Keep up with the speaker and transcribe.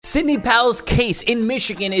Sidney Powell's case in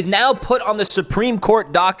Michigan is now put on the Supreme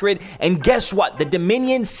Court docket, and guess what? The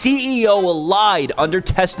Dominion CEO lied under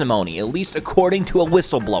testimony, at least according to a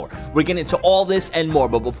whistleblower. We're getting into all this and more,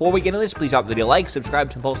 but before we get into this, please drop the video a like, subscribe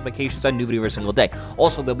to post notifications on new video every single day.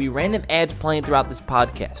 Also, there'll be random ads playing throughout this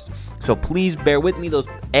podcast, so please bear with me. Those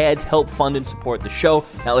ads help fund and support the show.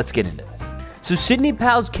 Now let's get into this. So Sidney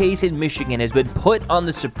Powell's case in Michigan has been put on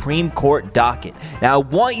the Supreme Court docket. Now, I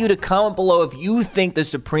want you to comment below if you think the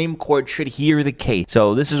Supreme Court should hear the case.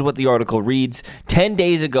 So this is what the article reads. 10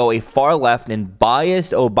 days ago, a far-left and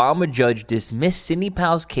biased Obama judge dismissed Sidney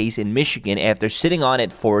Powell's case in Michigan after sitting on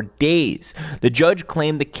it for days. The judge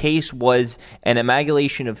claimed the case was an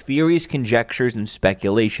amalgamation of theories, conjectures, and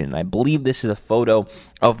speculation. I believe this is a photo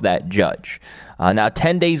of that judge. Now,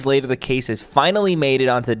 10 days later, the case has finally made it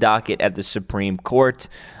onto the docket at the Supreme Court.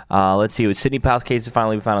 Let's see. Sidney Powell's case is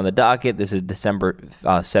finally found on the docket. This is December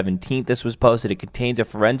 17th. This was posted. It contains a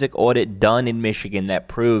forensic audit done in Michigan that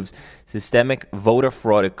proves systemic voter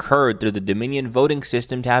fraud occurred through the Dominion voting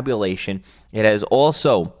system tabulation. It has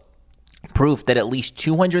also proof that at least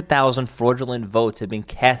 200,000 fraudulent votes have been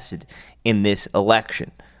casted in this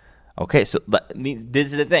election. Okay, so this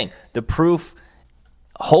is the thing. The proof...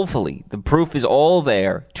 Hopefully, the proof is all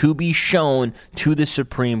there to be shown to the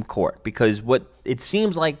Supreme Court, because what it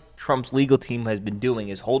seems like Trump's legal team has been doing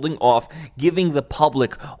is holding off, giving the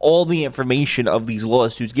public all the information of these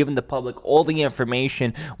lawsuits, giving the public all the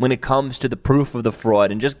information when it comes to the proof of the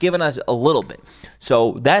fraud, and just giving us a little bit.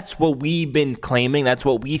 So that's what we've been claiming. That's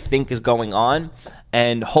what we think is going on.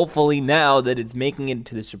 And hopefully now that it's making it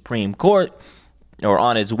to the Supreme Court, or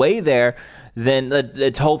on its way there, then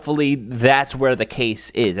it's hopefully that's where the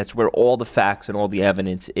case is. That's where all the facts and all the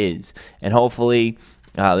evidence is. And hopefully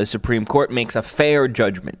the Supreme Court makes a fair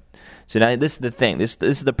judgment. So now this is the thing. This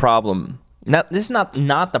is the problem. This is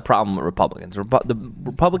not the problem with Republicans. The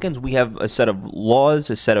Republicans, we have a set of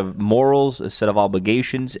laws, a set of morals, a set of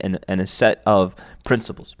obligations, and a set of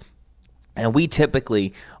principles. And we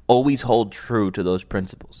typically always hold true to those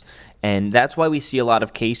principles. And that's why we see a lot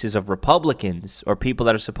of cases of Republicans or people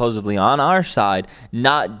that are supposedly on our side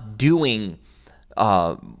not doing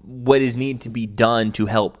what is needed to be done to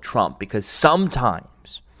help Trump. Because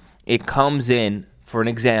sometimes it comes in, for an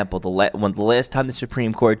example, when the last time the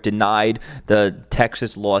Supreme Court denied the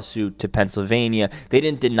Texas lawsuit to Pennsylvania, they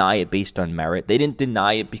didn't deny it based on merit. They didn't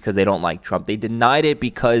deny it because they don't like Trump. They denied it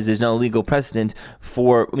because there's no legal precedent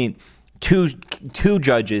for, Two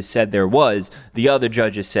judges said there was. The other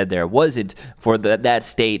judges said there wasn't for that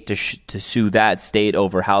state to sue that state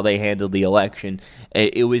over how they handled the election.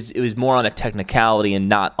 It was more on a technicality and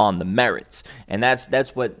not on the merits. And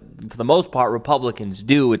that's what, for the most part, Republicans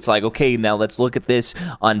do. It's like, okay, now let's look at this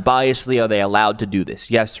unbiasedly. Are they allowed to do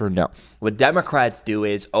this? Yes or no? What Democrats do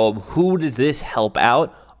is, who does this help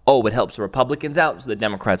out? It helps the Republicans out, so the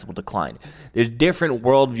Democrats will decline. There's different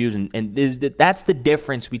worldviews, and that's the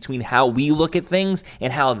difference between how we look at things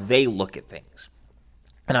and how they look at things.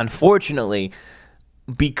 And unfortunately,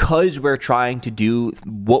 because we're trying to do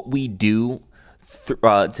what we do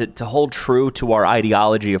to hold true to our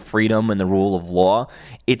ideology of freedom and the rule of law,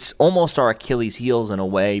 it's almost our Achilles heels in a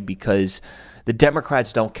way, because the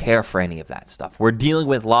Democrats don't care for any of that stuff. We're dealing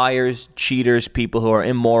with liars, cheaters, people who are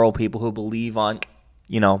immoral, people who believe on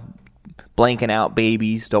blanking out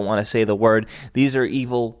babies, don't want to say the word. These are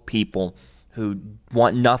evil people who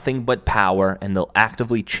want nothing but power, and they'll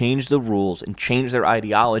actively change the rules and change their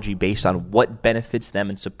ideology based on what benefits them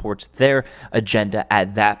and supports their agenda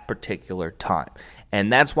at that particular time.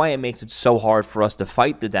 And that's why it makes it so hard for us to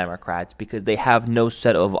fight the Democrats, because they have no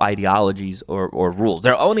set of ideologies or rules.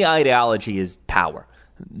 Their only ideology is power.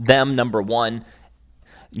 Them, number one.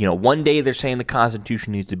 One day they're saying the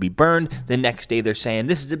Constitution needs to be burned. The next day they're saying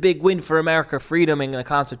this is a big win for America, freedom and the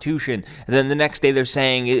Constitution. And then the next day they're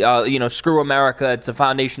saying, screw America, it's a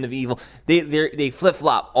foundation of evil. They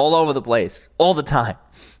flip-flop all over the place, all the time.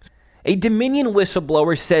 A Dominion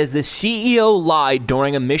whistleblower says the CEO lied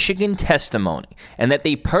during a Michigan testimony and that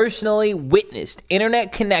they personally witnessed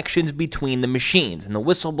internet connections between the machines. And the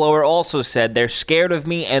whistleblower also said they're scared of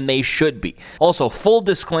me and they should be. Also, full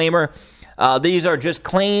disclaimer, these are just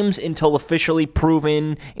claims until officially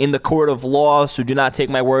proven in the court of law, so do not take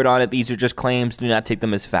my word on it. These are just claims. Do not take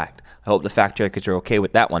them as fact. I hope the fact checkers are okay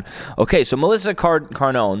with that one. Okay, so Melissa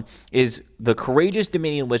Cardone is the courageous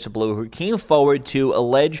Dominion whistleblower who came forward to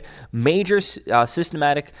allege major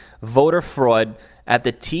systematic voter fraud at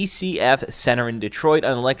the TCF Center in Detroit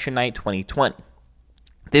on election night 2020.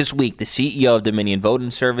 This week, the CEO of Dominion Voting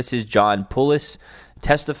Services, John Poulos,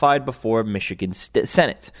 testified before Michigan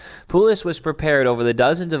Senate. Poulos was prepared over the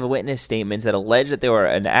dozens of witness statements that alleged that there were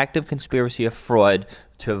an active conspiracy of fraud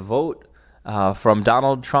to vote from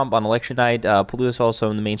Donald Trump on election night. Poulos also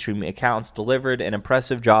in the mainstream accounts delivered an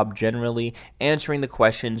impressive job generally answering the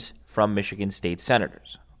questions from Michigan state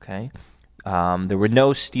senators. Okay, there were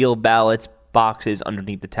no steel ballots boxes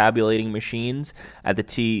underneath the tabulating machines at the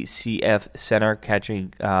TCF Center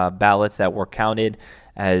catching ballots that were counted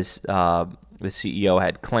as the CEO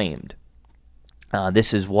had claimed.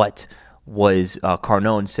 This is what was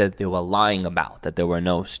Carnone said they were lying about, that there were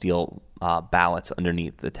no steel ballots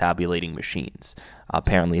underneath the tabulating machines.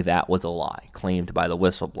 Apparently that was a lie claimed by the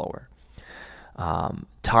whistleblower.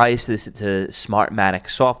 Ties this to Smartmatic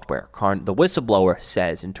software. The whistleblower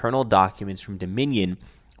says internal documents from Dominion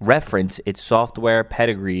reference its software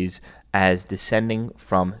pedigrees as descending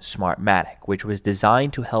from Smartmatic, which was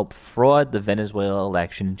designed to help fraud the Venezuela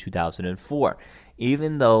election in 2004,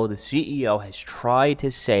 even though the CEO has tried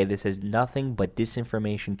to say this is nothing but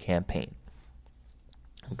disinformation campaign.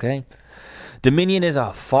 Okay? Dominion is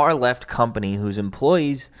a far-left company whose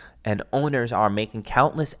employees and owners are making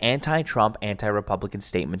countless anti-Trump, anti-Republican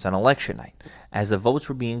statements on election night as the votes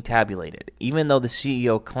were being tabulated. Even though the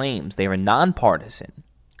CEO claims they are nonpartisan,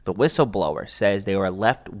 the whistleblower says they are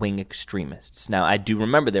left-wing extremists. Now, I do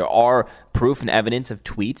remember there are proof and evidence of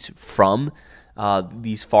tweets from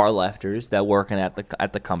these far-lefters that working at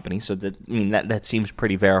the company. So that seems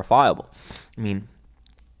pretty verifiable. I mean,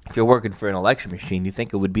 if you're working for an election machine, you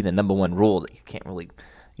think it would be the number one rule that you can't really,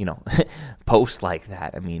 post like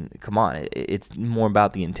that. I mean, come on, it's more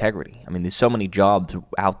about the integrity. I mean, there's so many jobs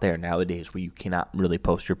out there nowadays where you cannot really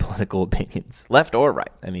post your political opinions, left or right.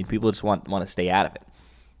 I mean, people just want to stay out of it.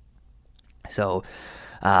 So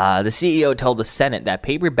the CEO told the Senate that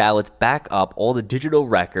paper ballots back up all the digital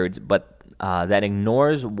records, but that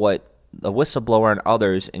ignores what the whistleblower and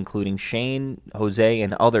others, including Shane, Jose,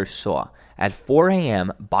 and others, saw. At 4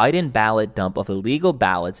 a.m., Biden ballot dump of illegal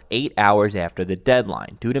ballots 8 hours after the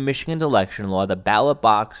deadline. Due to Michigan's election law, the ballot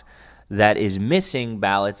box that is missing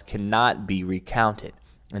ballots cannot be recounted.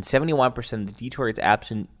 And 71% of the Detroit's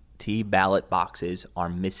absentee ballot boxes are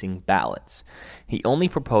missing ballots. He only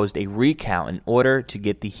proposed a recount in order to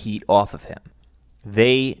get the heat off of him.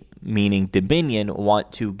 They, meaning Dominion,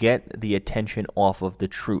 want to get the attention off of the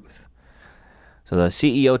truth. So the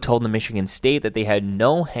CEO told the Michigan State that they had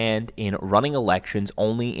no hand in running elections,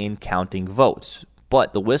 only in counting votes.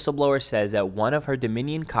 But the whistleblower says that one of her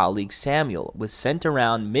Dominion colleagues, Samuel, was sent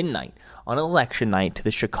around midnight on election night to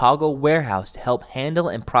the Chicago warehouse to help handle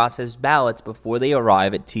and process ballots before they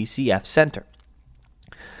arrive at TCF Center.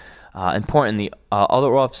 Important, the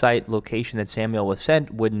other off-site location that Samuel was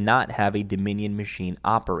sent would not have a Dominion machine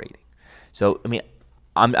operating. So, I mean,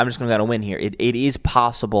 I'm just going to win here. It is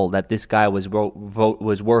possible that this guy was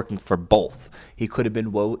working for both. He could have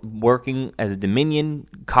been working as a Dominion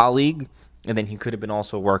colleague, and then he could have been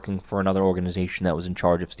also working for another organization that was in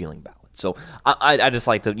charge of stealing ballots. So I just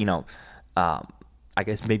like to, I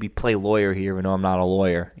guess maybe play lawyer here, even though I'm not a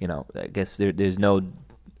lawyer. I guess there's no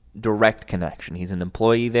direct connection. He's an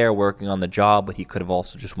employee there working on the job, but he could have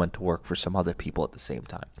also just went to work for some other people at the same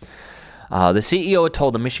time. The CEO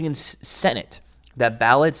told the Michigan Senate that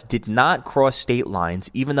ballots did not cross state lines,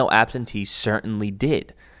 even though absentees certainly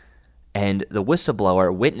did. And the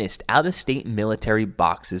whistleblower witnessed out-of-state military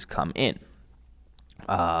boxes come in.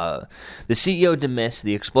 The CEO dismissed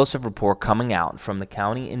the explosive report coming out from the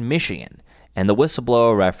county in Michigan, and the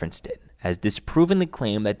whistleblower referenced it as disproving the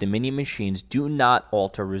claim that Dominion machines do not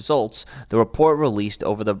alter results. The report released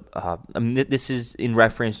over the this is in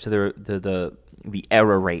reference to the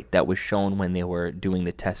error rate that was shown when they were doing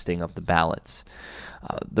the testing of the ballots.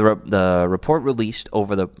 The report released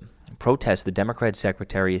over the protest, the Democrat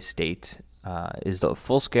Secretary of State, is the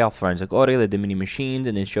full-scale forensic audit of the Dominion machines,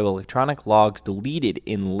 and they show electronic logs deleted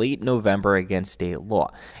in late November against state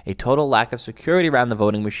law. A total lack of security around the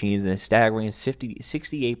voting machines and a staggering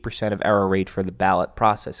 68% of error rate for the ballot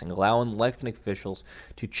processing, allowing election officials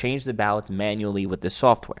to change the ballots manually with the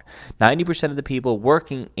software. 90% of the people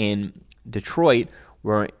working in Detroit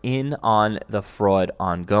were in on the fraud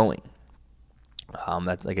ongoing.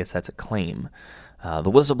 I guess that's a claim.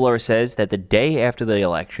 The whistleblower says that the day after the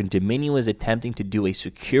election, Dominion was attempting to do a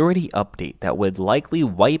security update that would likely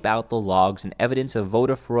wipe out the logs and evidence of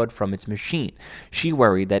voter fraud from its machine. She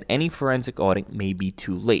worried that any forensic audit may be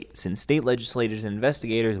too late, since state legislators and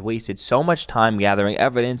investigators wasted so much time gathering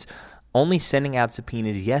evidence, only sending out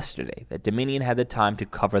subpoenas yesterday, that Dominion had the time to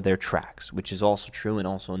cover their tracks, which is also true, and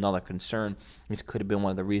also another concern. This could have been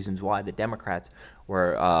one of the reasons why the Democrats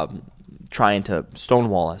were trying to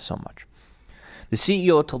stonewall us so much. The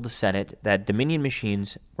CEO told the Senate that Dominion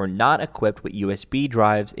machines were not equipped with USB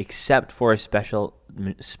drives except for specialty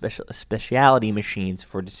machines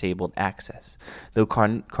for disabled access. Though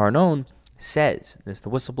Cardone says, the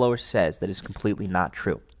whistleblower says, that is completely not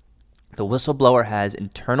true. The whistleblower has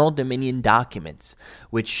internal Dominion documents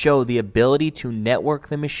which show the ability to network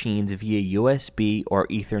the machines via USB or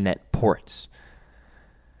Ethernet ports.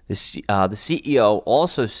 The CEO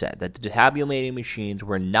also said that the tabulating machines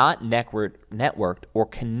were not networked or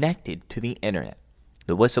connected to the internet.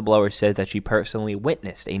 The whistleblower says that she personally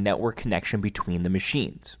witnessed a network connection between the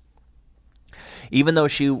machines. Even though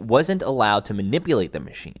she wasn't allowed to manipulate the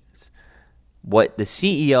machines, what the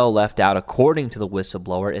CEO left out, according to the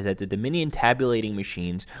whistleblower, is that the Dominion tabulating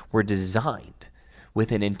machines were designed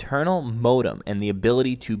with an internal modem and the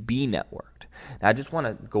ability to be networked. Now, I just want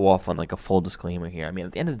to go off on like a full disclaimer here. I mean,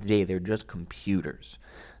 at the end of the day, they're just computers.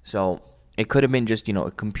 So it could have been just,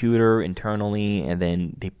 a computer internally, and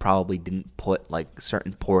then they probably didn't put like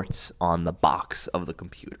certain ports on the box of the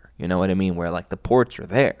computer. You know what I mean? Where like the ports are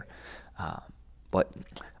there. But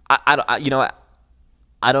I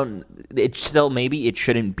don't. It's still, maybe it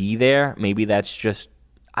shouldn't be there. Maybe that's just,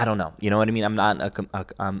 I don't know. You know what I mean?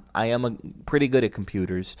 I am pretty good at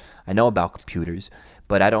computers. I know about computers,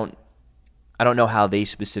 but I don't know how they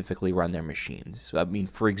specifically run their machines. So, I mean,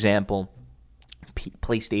 for example,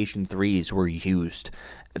 PlayStation 3s were used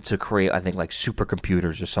to create, I think, like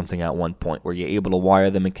supercomputers or something at one point, where you're able to wire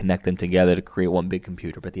them and connect them together to create one big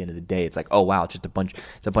computer. But at the end of the day, it's like, oh wow, it's a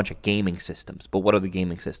bunch of gaming systems. But what are the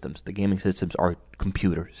gaming systems? The gaming systems are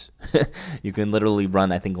computers. You can literally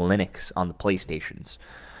run, I think, Linux on the PlayStations.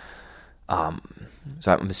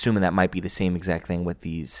 So I'm assuming that might be the same exact thing with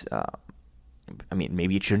these. I mean,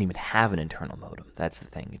 maybe it shouldn't even have an internal modem. That's the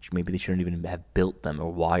thing. Maybe they shouldn't even have built them or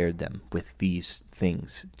wired them with these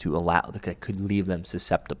things to allow that could leave them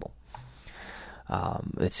susceptible.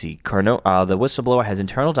 Let's see. The whistleblower has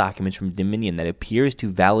internal documents from Dominion that appears to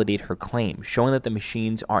validate her claim, showing that the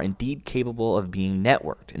machines are indeed capable of being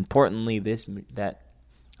networked. Importantly, that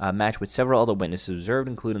matched with several other witnesses observed,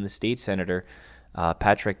 including the state senator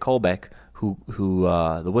Patrick Colbeck, who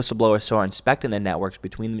the whistleblower saw inspecting the networks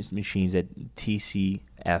between the machines at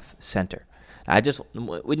TCF Center.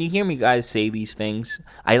 When you hear me guys say these things,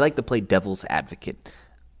 I like to play devil's advocate.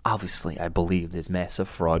 Obviously, I believe there's massive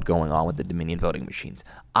fraud going on with the Dominion voting machines.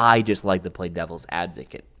 I just like to play devil's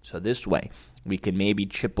advocate. So this way, we can maybe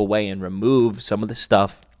chip away and remove some of the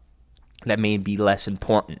stuff that may be less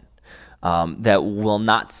important, that will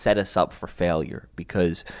not set us up for failure,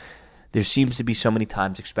 because there seems to be so many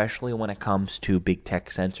times, especially when it comes to big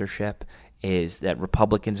tech censorship, is that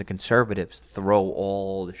Republicans and conservatives throw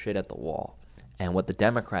all the shit at the wall. And what the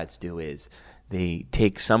Democrats do is they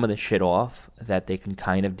take some of the shit off that they can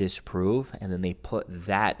kind of disprove, and then they put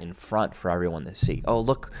that in front for everyone to see. Oh,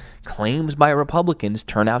 look, claims by Republicans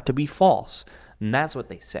turn out to be false. And that's what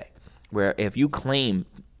they say. Where if you claim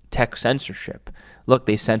tech censorship, look,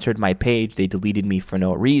 they censored my page, they deleted me for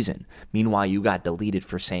no reason. Meanwhile, you got deleted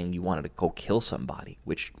for saying you wanted to go kill somebody,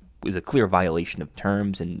 which is a clear violation of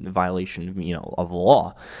terms and violation, of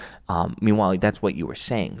law. Meanwhile, that's what you were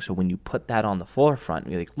saying. So when you put that on the forefront,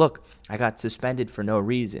 you're like, look, I got suspended for no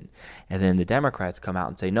reason. And then the Democrats come out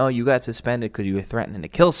and say, no, you got suspended because you were threatening to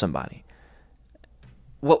kill somebody.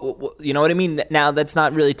 What, you know what I mean? Now, that's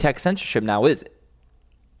not really tech censorship now, is it?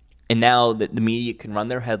 And now that the media can run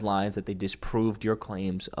their headlines that they disproved your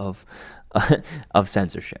claims of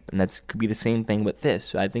censorship. And that could be the same thing with this.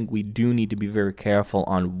 So I think we do need to be very careful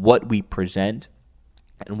on what we present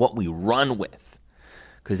and what we run with.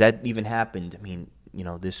 Because that even happened. I mean,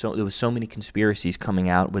 there was so many conspiracies coming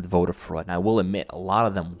out with voter fraud. And I will admit, a lot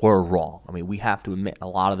of them were wrong. I mean, we have to admit, a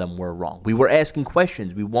lot of them were wrong. We were asking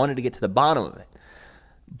questions. We wanted to get to the bottom of it.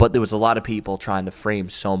 But there was a lot of people trying to frame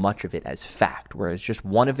so much of it as fact, whereas just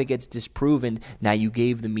one of it gets disproven. Now you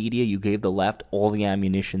gave the media, you gave the left all the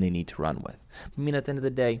ammunition they need to run with. I mean, at the end of the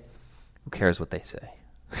day, who cares what they say?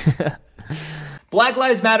 Black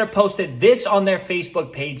Lives Matter posted this on their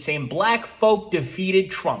Facebook page saying black folk defeated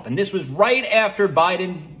Trump. And this was right after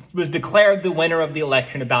Biden was declared the winner of the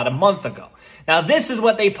election about a month ago. Now, this is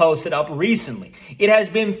what they posted up recently. It has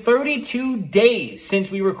been 32 days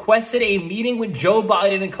since we requested a meeting with Joe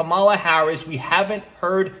Biden and Kamala Harris. We haven't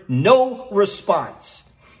heard no response.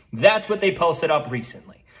 That's what they posted up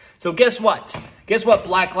recently. So guess what? Guess what,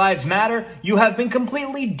 Black Lives Matter? You have been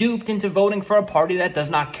completely duped into voting for a party that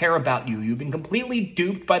does not care about you. You've been completely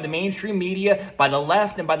duped by the mainstream media, by the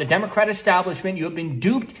left, and by the Democrat establishment. You have been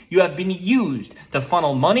duped. You have been used to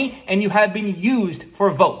funnel money, and you have been used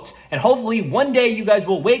for votes. And hopefully one day you guys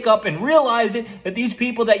will wake up and realize it, that these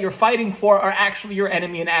people that you're fighting for are actually your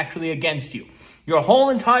enemy and actually against you. Your whole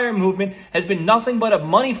entire movement has been nothing but a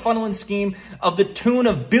money funneling scheme of the tune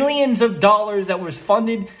of billions of dollars that was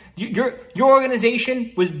funded. Your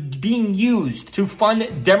organization was being used to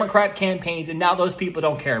fund Democrat campaigns, and now those people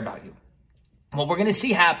don't care about you. What we're going to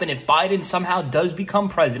see happen if Biden somehow does become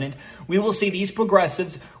president, we will see these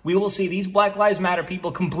progressives, we will see these Black Lives Matter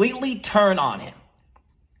people completely turn on him.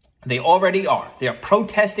 They already are. They are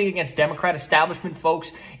protesting against Democrat establishment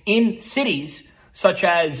folks in cities such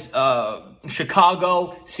as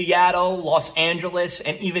Chicago, Seattle, Los Angeles,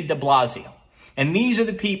 and even de Blasio. And these are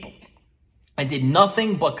the people that did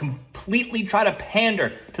nothing but completely try to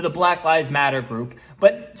pander to the Black Lives Matter group,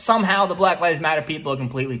 but somehow the Black Lives Matter people are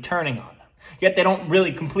completely turning on them. Yet they don't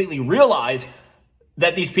really completely realize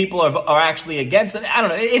that these people are actually against them. I don't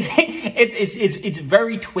know. It's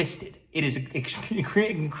very twisted. It is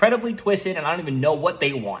incredibly twisted, and I don't even know what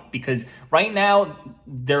they want, because right now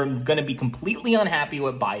they're going to be completely unhappy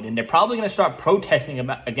with Biden. They're probably going to start protesting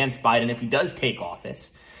against Biden if he does take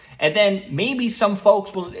office. And then maybe some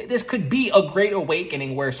folks this could be a great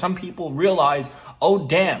awakening where some people realize, oh,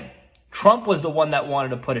 damn, Trump was the one that wanted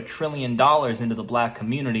to put $1 trillion into the black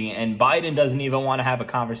community, and Biden doesn't even want to have a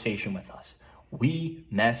conversation with us. We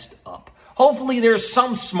messed up. Hopefully there's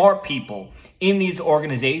some smart people in these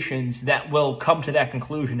organizations that will come to that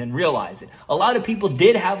conclusion and realize it. A lot of people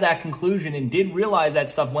did have that conclusion and did realize that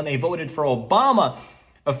stuff when they voted for Obama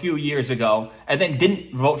a few years ago, and then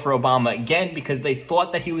didn't vote for Obama again because they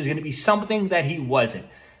thought that he was going to be something that he wasn't.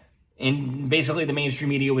 And basically the mainstream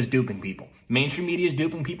media was duping people. Mainstream media is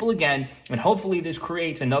duping people again, and hopefully this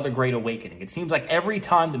creates another great awakening. It seems like every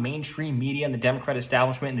time the mainstream media and the Democrat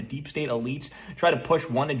establishment and the deep state elites try to push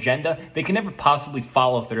one agenda, they can never possibly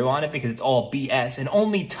follow through on it because it's all BS, and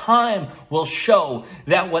only time will show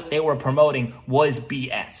that what they were promoting was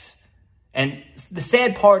BS. And the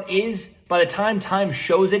sad part is, by the time time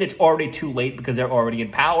shows it, it's already too late because they're already in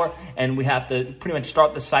power, and we have to pretty much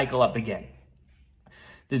start the cycle up again.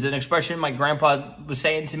 There's an expression my grandpa was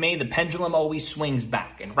saying to me, the pendulum always swings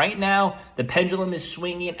back. And right now, the pendulum is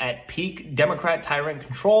swinging at peak Democrat tyrant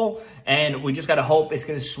control, and we just got to hope it's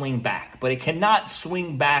going to swing back. But it cannot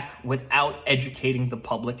swing back without educating the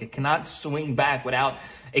public. It cannot swing back without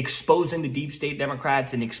exposing the deep state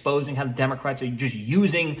Democrats and exposing how the Democrats are just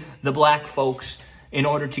using the black folks in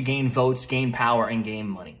order to gain votes, gain power, and gain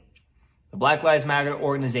money. The Black Lives Matter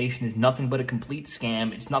organization is nothing but a complete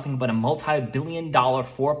scam. It's nothing but a multi-billion-dollar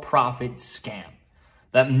for-profit scam.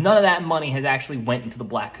 None of that money has actually went into the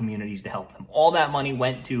black communities to help them. All that money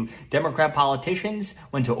went to Democrat politicians,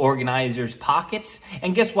 went to organizers' pockets,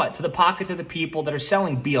 and guess what? To the pockets of the people that are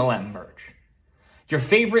selling BLM merch. Your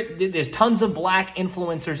favorite, there's tons of black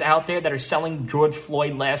influencers out there that are selling George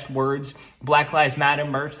Floyd last words, Black Lives Matter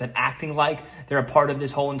merch, that acting like they're a part of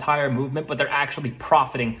this whole entire movement, but they're actually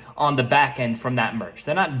profiting on the back end from that merch.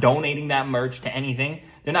 They're not donating that merch to anything.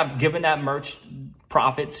 They're not giving that merch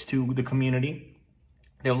profits to the community.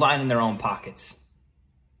 They're lining their own pockets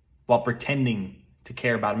while pretending to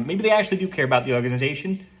care about them. Maybe they actually do care about the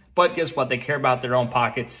organization, but guess what? They care about their own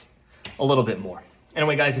pockets a little bit more.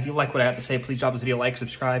 Anyway, guys, if you like what I have to say, please drop this video a like,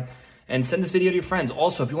 subscribe, and send this video to your friends.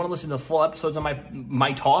 Also, if you want to listen to the full episodes of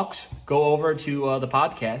my talks, go over to the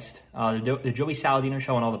podcast, the Joey Saladino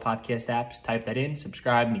Show on all the podcast apps. Type that in,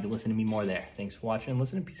 subscribe, and you can listen to me more there. Thanks for watching and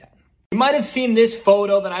listening. Peace out. You might have seen this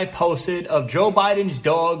photo that I posted of Joe Biden's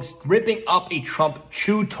dogs ripping up a Trump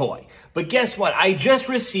chew toy. But guess what? I just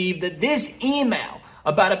received this email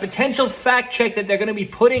about a potential fact check that they're going to be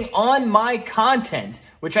putting on my content,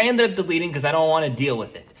 which I ended up deleting because I don't want to deal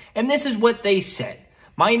with it. And this is what they said.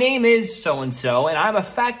 My name is so-and-so, and I'm a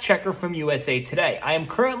fact checker from USA Today. I am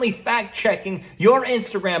currently fact checking your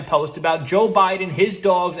Instagram post about Joe Biden, his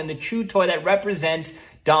dogs, and the chew toy that represents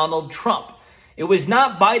Donald Trump. It was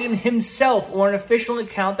not Biden himself or an official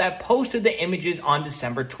account that posted the images on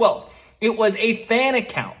December 12th. It was a fan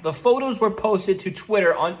account. The photos were posted to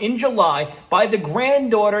Twitter in July by the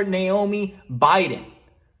granddaughter, Naomi Biden.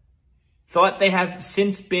 Thought they have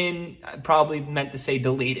since been, probably meant to say,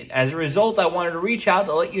 deleted. As a result, I wanted to reach out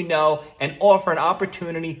to let you know and offer an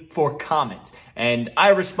opportunity for comments. And I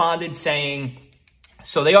responded saying,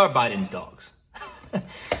 so they are Biden's dogs.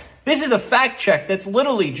 This is a fact check that's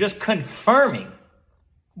literally just confirming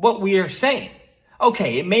what we are saying.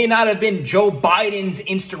 Okay, it may not have been Joe Biden's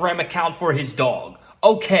Instagram account for his dog.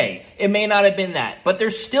 Okay, it may not have been that. But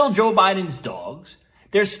there's still Joe Biden's dogs.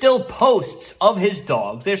 There's still posts of his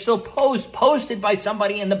dogs. There's still posts posted by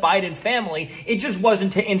somebody in the Biden family. It just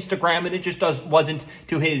wasn't to Instagram, and it just wasn't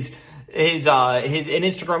to his an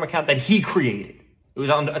Instagram account that he created. It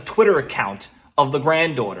was on a Twitter account of the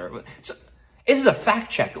granddaughter. So this is a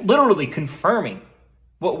fact check, literally confirming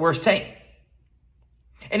what we're saying.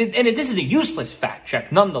 And this is a useless fact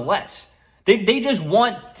check nonetheless. They just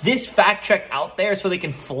want this fact check out there so they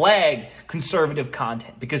can flag conservative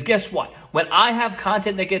content. Because guess what? When I have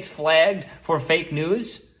content that gets flagged for fake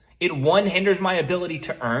news, it 1, hinders my ability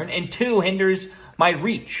to earn, and 2, hinders my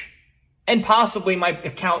reach. And possibly my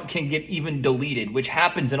account can get even deleted, which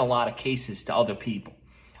happens in a lot of cases to other people.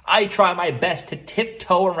 I try my best to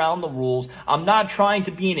tiptoe around the rules. I'm not trying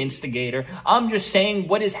to be an instigator. I'm just saying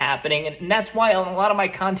what is happening. And that's why on a lot of my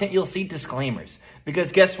content, you'll see disclaimers.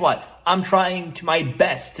 Because guess what? I'm trying to my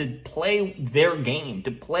best to play their game,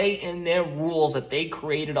 to play in their rules that they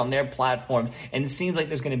created on their platform. And it seems like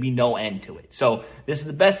there's going to be no end to it. So this is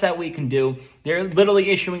the best that we can do. They're literally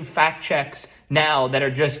issuing fact checks now that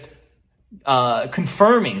are just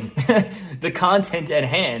confirming the content at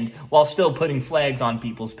hand while still putting flags on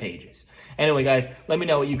people's pages. Anyway, guys, let me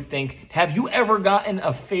know what you think. Have you ever gotten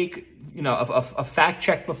a fake, a fact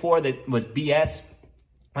check before that was BS?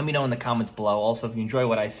 Let me know in the comments below. Also, if you enjoy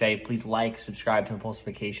what I say, please like, subscribe, turn post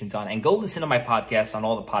notifications on, and go listen to my podcast on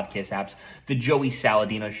all the podcast apps, The Joey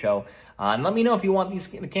Saladino Show. And let me know if you want these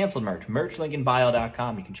canceled merch.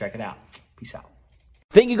 Merchlinkinbio.com. You can check it out. Peace out.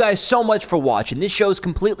 Thank you guys so much for watching. This show is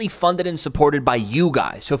completely funded and supported by you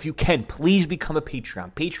guys. So if you can, please become a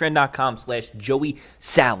Patreon. Patreon.com/Joey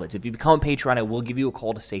Salads. If you become a Patreon, I will give you a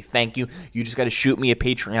call to say thank you. You just got to shoot me a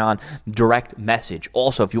Patreon direct message.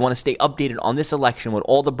 Also, if you want to stay updated on this election with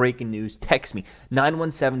all the breaking news, text me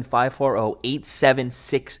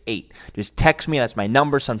 917-540-8768. Just text me. That's my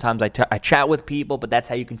number. Sometimes I chat with people, but that's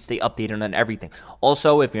how you can stay updated on everything.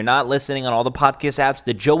 Also, if you're not listening on all the podcast apps,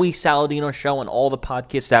 The Joey Saladino Show and all the podcast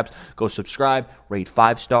apps, go subscribe, rate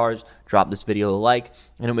 5 stars, drop this video a like.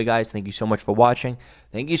 Anyway, guys, thank you so much for watching.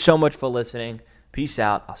 Thank you so much for listening. Peace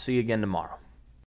out. I'll see you again tomorrow.